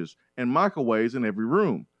 fridges, and microwaves in every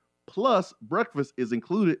room. Plus, breakfast is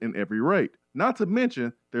included in every rate. Not to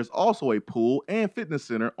mention, there's also a pool and fitness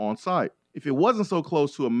center on site. If it wasn't so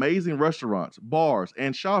close to amazing restaurants, bars,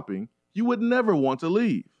 and shopping, you would never want to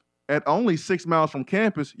leave. At only 6 miles from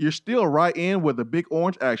campus, you're still right in where the big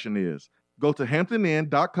orange action is. Go to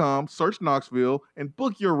HamptonInn.com, search Knoxville, and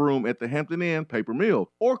book your room at the Hampton Inn Paper Mill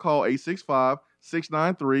or call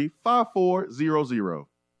 865-693-5400.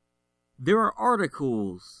 There are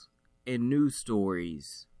articles and news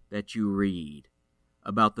stories that you read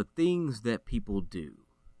about the things that people do.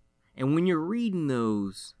 And when you're reading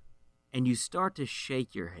those and you start to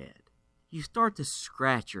shake your head, you start to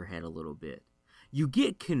scratch your head a little bit. You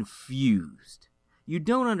get confused. You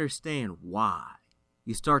don't understand why.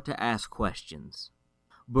 You start to ask questions.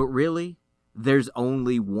 But really, there's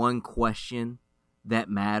only one question that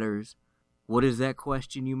matters. What is that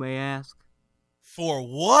question, you may ask? For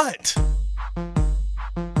what?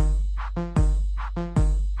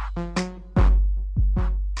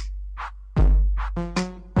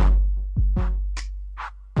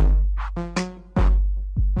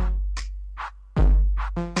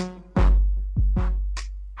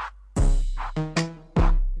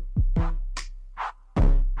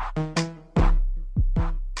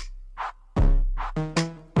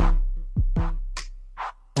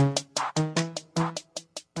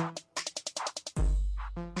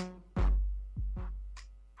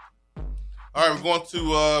 All right, we're going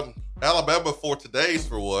to Alabama for today's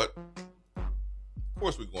For What. Of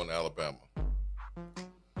course we're going to Alabama.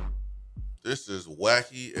 This is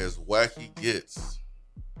wacky as wacky gets.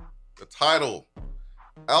 The title,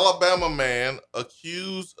 Alabama man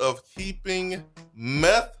accused of keeping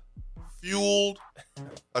meth-fueled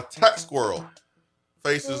attack squirrel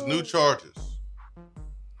faces new charges.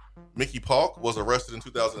 Mickey Polk was arrested in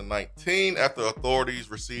 2019 after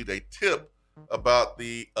authorities received a tip about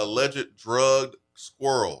the alleged drugged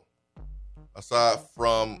squirrel. Aside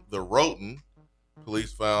from the rodent,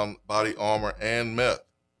 police found body armor and meth.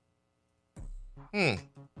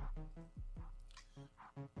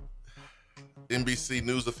 NBC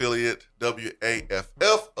News affiliate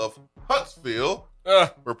WAFF of Huntsville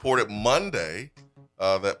reported Monday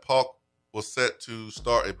that Polk was set to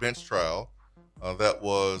start a bench trial that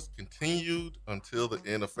was continued until the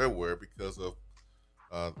end of February because of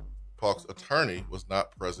Polk's attorney was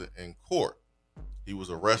not present in court. He was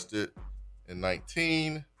arrested in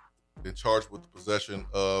 2019 and charged with the possession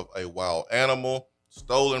of a wild animal,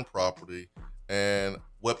 stolen property, and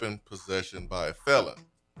weapon possession by a felon.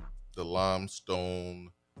 The Limestone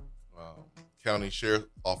County Sheriff's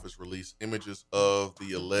Office released images of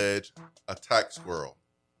the alleged attack squirrel.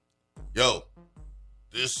 Yo,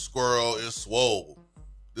 this squirrel is swole.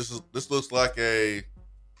 This looks like a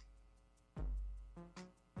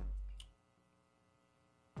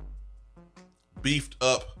beefed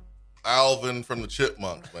up Alvin from the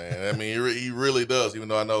Chipmunks, man. I mean, he really does, even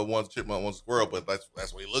though I know one's a chipmunk, one's a squirrel, but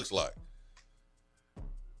that's what he looks like.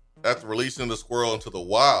 After releasing the squirrel into the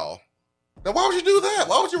wild. Now, why would you do that?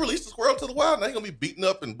 Why would you release the squirrel to the wild? Now you're going to be beating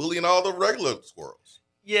up and bullying all the regular squirrels.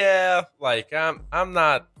 Yeah, like I'm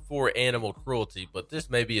not for animal cruelty, but this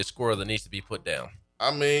may be a squirrel that needs to be put down.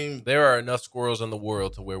 I mean, there are enough squirrels in the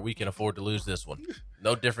world to where we can afford to lose this one.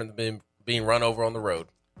 No different than being run over on the road.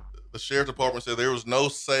 The sheriff department said there was no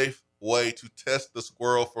safe way to test the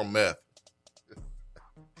squirrel for meth.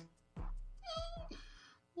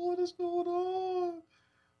 What is going on?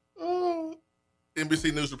 Oh.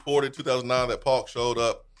 NBC News reported in 2009 that Paul showed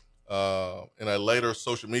up in a later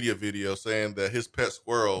social media video saying that his pet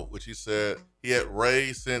squirrel, which he said he had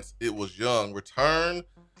raised since it was young, returned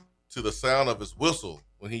to the sound of his whistle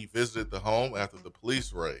when he visited the home after the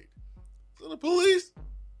police raid. So the police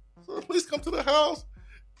come to the house,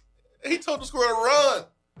 and he told the squirrel to run.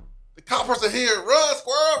 The coppers are here. Run,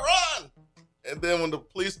 squirrel, run. And then when the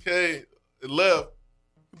police came and left,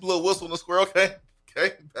 he blew a whistle and the squirrel came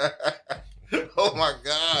back. Oh my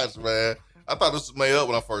gosh, man. I thought this was made up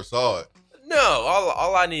when I first saw it. No,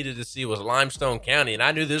 all I needed to see was Limestone County, and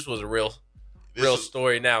I knew this was a real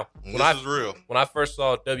story. Now, This is real. When I first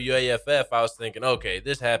saw WAFF, I was thinking, okay,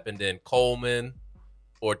 this happened in Coleman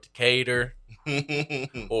or Decatur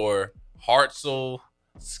or Hartselle,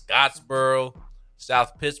 Scottsboro,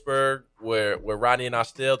 South Pittsburgh, where Rodney and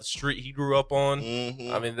Austell, the street he grew up on.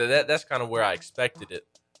 Mm-hmm. I mean, that's kind of where I expected it.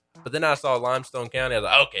 But then I saw Limestone County. I was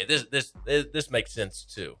like, okay, this makes sense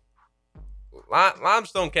too.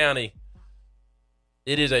 Limestone County,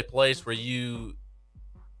 it is a place where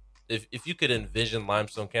if you could envision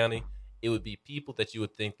Limestone County, it would be people that you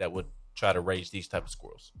would think that would try to raise these type of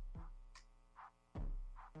squirrels.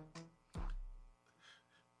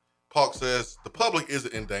 Park says the public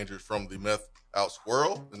isn't endangered from the meth out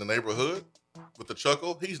squirrel in the neighborhood. With the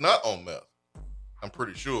chuckle, he's not on meth. I'm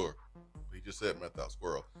pretty sure. He just said meth out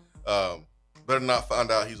squirrel. Better not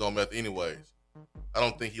find out he's on meth anyways. I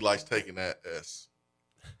don't think he likes taking that as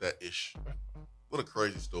that ish. What a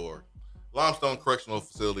crazy story. Limestone Correctional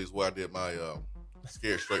Facility is where I did my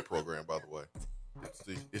Scared Straight program, by the way.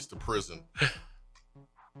 It's the prison.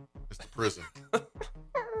 It's the prison.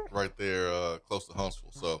 Right there close to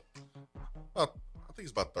Huntsville. So I think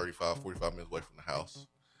it's about 45 minutes away from the house.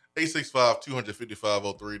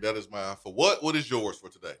 865-255-03. That is my for what? What is yours for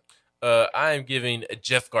today? I am giving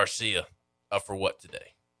Jeff Garcia a for what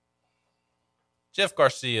today. Jeff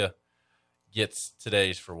Garcia gets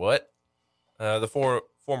today's for what. The former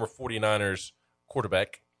 49ers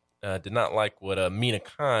quarterback did not like what Mina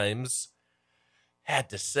Kimes had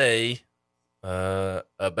to say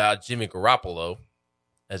about Jimmy Garoppolo,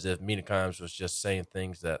 as if Mina Kimes was just saying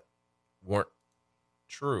things that weren't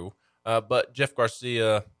true. But Jeff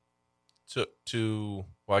Garcia took to,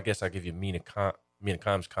 well, I guess I'll give you Mina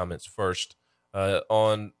Kimes' comments first.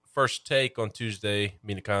 On First Take on Tuesday,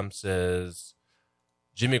 Mina Kimes says,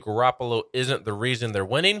 Jimmy Garoppolo isn't the reason they're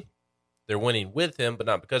winning. They're winning with him, but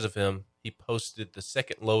not because of him. He posted the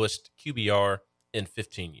second lowest QBR in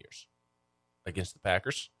 15 years against the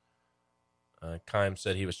Packers. Kimes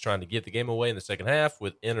said he was trying to give the game away in the second half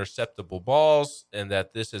with interceptable balls, and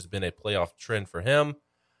that this has been a playoff trend for him.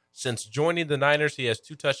 Since joining the Niners, he has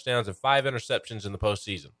 2 touchdowns and 5 interceptions in the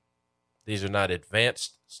postseason. These are not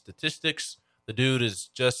advanced statistics. The dude is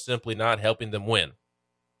just simply not helping them win.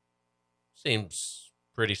 Seems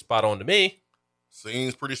pretty spot on to me.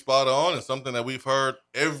 Seems pretty spot on, and something that we've heard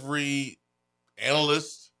every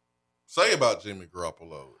analyst say about Jimmy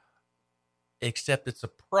Garoppolo. Except it's a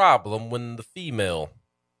problem when the female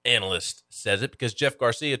analyst says it, because Jeff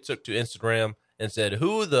Garcia took to Instagram and said,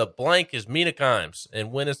 who the blank is Mina Kimes?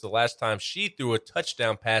 And when is the last time she threw a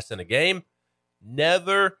touchdown pass in a game?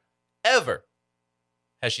 Never, ever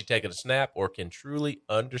has she taken a snap or can truly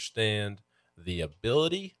understand the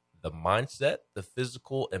ability, the mindset, the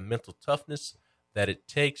physical and mental toughness that it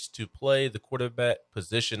takes to play the quarterback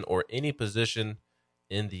position or any position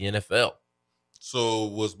in the NFL. So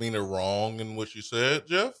was Mina wrong in what you said,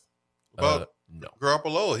 Jeff? About no.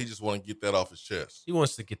 Garoppolo? He just want to get that off his chest. He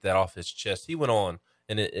wants to get that off his chest. He went on,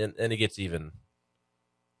 and it gets even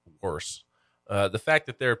worse. The fact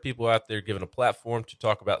that there are people out there given a platform to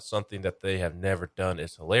talk about something that they have never done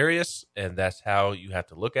is hilarious, and that's how you have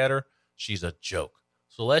to look at her. She's a joke.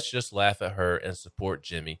 So let's just laugh at her and support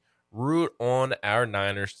Jimmy. Root on our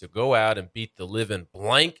Niners to go out and beat the living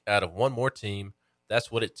blank out of one more team. That's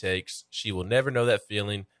what it takes. She will never know that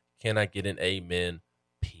feeling. Can I get an amen?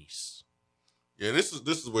 Peace. Yeah, this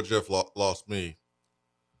is where Jeff lost me.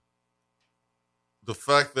 the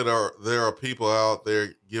fact that there are people out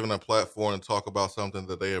there giving a platform to talk about something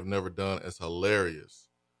that they have never done is hilarious.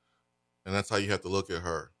 And that's how you have to look at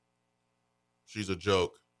her. She's a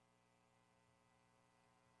joke.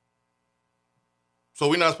 So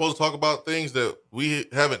we're not supposed to talk about things that we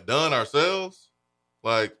haven't done ourselves?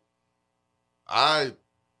 Like, I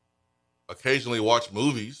occasionally watch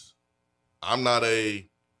movies. I'm not a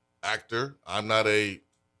actor. I'm not a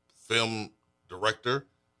film director.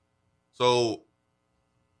 So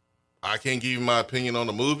I can't give you my opinion on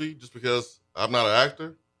the movie just because I'm not an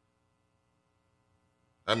actor.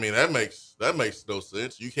 I mean, that makes no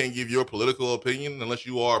sense. You can't give your political opinion unless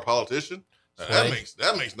you are a politician. That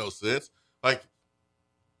makes no sense. Like,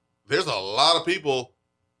 there's a lot of people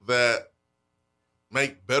that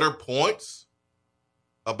make better points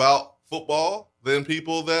about football than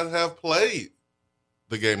people that have played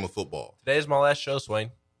the game of football. Today is my last show,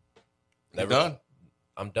 Swain. Done.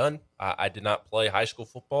 I'm done. I did not play high school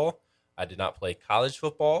football. I did not play college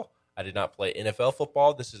football. I did not play NFL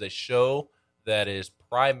football. This is a show that is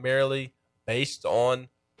primarily based on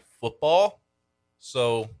football.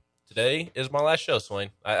 So today is my last show,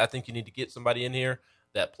 Swain. I think you need to get somebody in here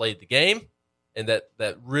that played the game and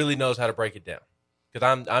that really knows how to break it down.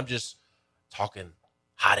 Because I'm just talking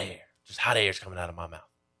hot air. Just hot air is coming out of my mouth.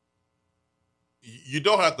 You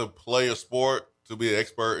don't have to play a sport to be an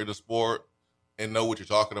expert in a sport and know what you're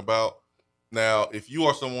talking about. Now, if you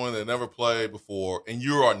are someone that never played before and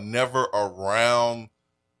you are never around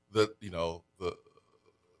the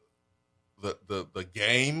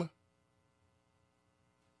game,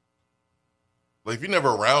 like if you're never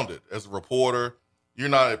around it as a reporter, you're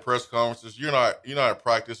not at press conferences, you're not at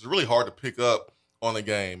practice, it's really hard to pick up on the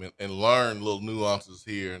game and learn little nuances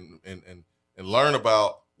here and learn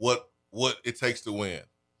about what it takes to win.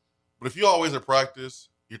 But if you're always at practice,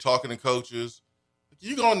 you're talking to coaches,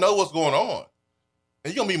 you're gonna know what's going on,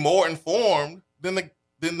 and you're gonna be more informed than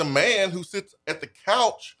the man who sits at the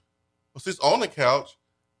couch or sits on the couch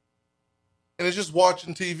and is just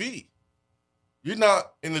watching TV. You're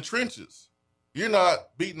not in the trenches. You're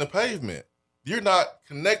not beating the pavement. You're not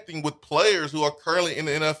connecting with players who are currently in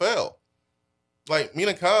the NFL. Like,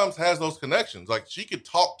 Mina Kimes has those connections. Like, she could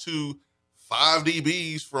talk to 5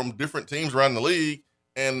 DBs from different teams around the league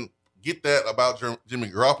and get that about Jimmy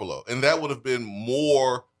Garoppolo. And that would have been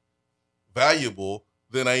more valuable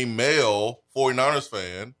than a male 49ers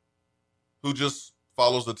fan who just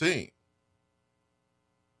follows the team.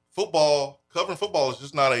 Covering football is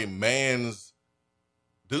just not a man's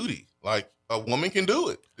duty. Like, a woman can do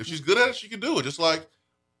it. If she's good at it, she can do it. Just like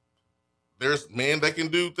there's men that can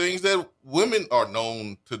do things that women are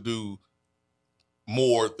known to do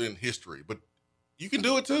more than history. But you can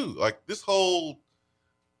do it too. Like, this whole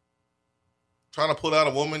trying to put out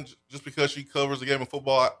a woman just because she covers the game of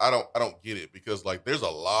football, I don't get it, because like there's a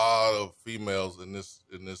lot of females in this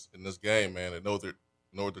game, man, that know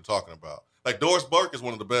what they're talking about. Like, Doris Burke is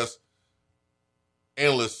one of the best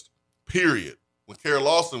analysts, period. When Kara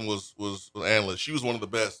Lawson was an analyst, she was one of the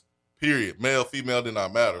best, period. Male, female, did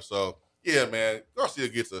not matter. So yeah, man, Garcia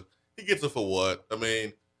gets a for what? I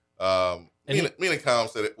mean, Mina Kimes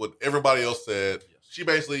said it, what everybody else said. Yes. She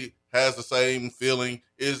basically has the same feeling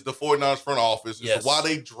is the 49ers front office. It's yes. why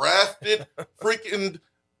they drafted freaking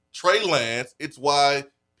Trey Lance. It's why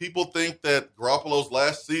people think that Garoppolo's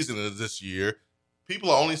last season is this year. People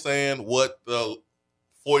are only saying what the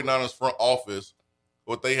 49ers front office,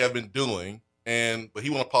 what they have been doing, but he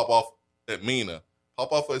want to pop off at Mina.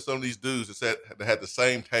 Pop off at some of these dudes that had the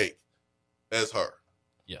same take as her.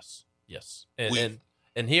 Yes.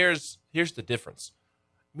 And here's the difference.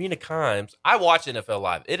 Mina Kimes, I watch NFL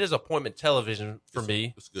Live. It is appointment television for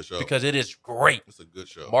me. It's a good show. Because it is great. It's a good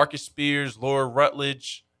show. Marcus Spears, Laura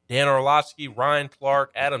Rutledge, Dan Orlovsky, Ryan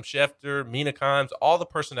Clark, Adam Schefter, Mina Kimes, all the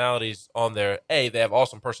personalities on there. A, they have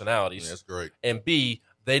awesome personalities. Yeah, that's great. And B,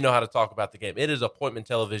 they know how to talk about the game. It is appointment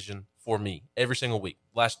television for me every single week.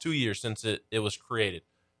 Last 2 years since it was created.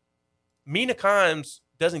 Mina Kimes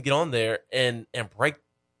doesn't get on there and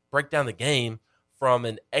break down the game from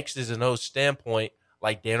an X's and O's standpoint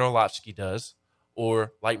like Dan Orlovsky does,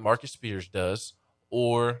 or like Marcus Spears does,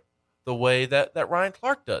 or the way that Ryan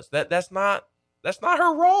Clark does. That's not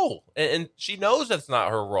her role, and she knows that's not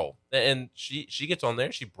her role. And she gets on there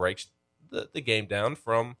and she breaks the game down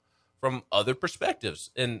from other perspectives.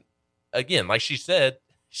 And again, like she said,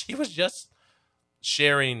 she was just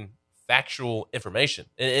sharing factual information,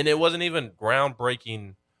 and it wasn't even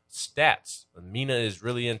groundbreaking stats. Mina is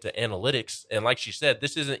really into analytics, and like she said,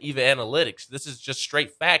 this isn't even analytics. This is just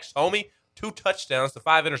straight facts, homie. 2 touchdowns to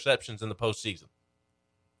 5 interceptions in the postseason.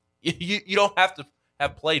 You don't have to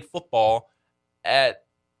have played football at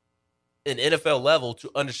an NFL level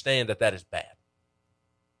to understand that is bad.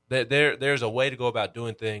 There's a way to go about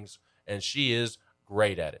doing things, and she is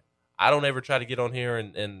great at it. I don't ever try to get on here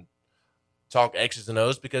and talk X's and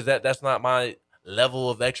O's because that's not my level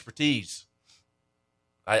of expertise.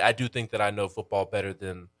 I do think that I know football better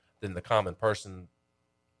than the common person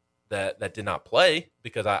that did not play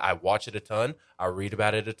because I watch it a ton. I read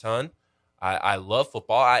about it a ton. I love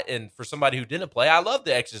football. And for somebody who didn't play, I love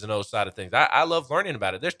the X's and O's side of things. I love learning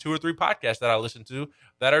about it. There's 2 or 3 podcasts that I listen to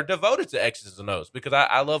that are devoted to X's and O's because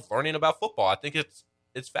I love learning about football. I think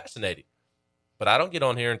it's fascinating. But I don't get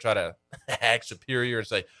on here and try to act superior and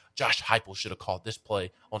say, Josh Heupel should have called this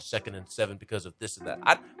play on 2nd and 7 because of this and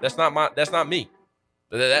that. That's not me.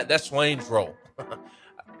 That's Swain's role.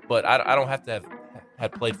 But I don't have to have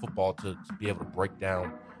had played football to be able to break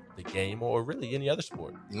down the game or really any other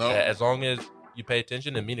sport. No. As long as you pay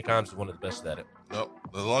attention, and Mina Kimes is one of the best at it. No.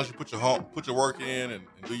 As long as you put your work in and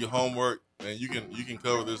do your homework, and you can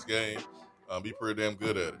cover this game, be pretty damn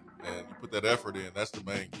good at it. And you put that effort in, that's the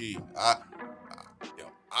main key.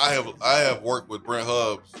 I have worked with Brent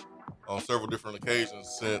Hubbs on several different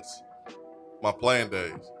occasions since my playing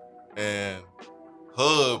days. And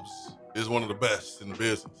Hubbs is one of the best in the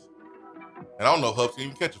business. And I don't know if Hubbs can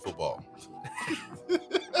even catch a football.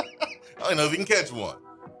 I don't know if he can catch one.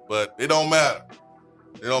 But it don't matter.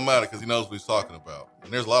 It don't matter because he knows what he's talking about.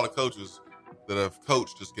 And there's a lot of coaches that have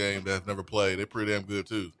coached this game that have never played. They're pretty damn good,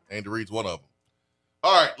 too. Andy Reid's one of them.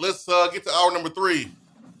 All right, let's get to hour number 3.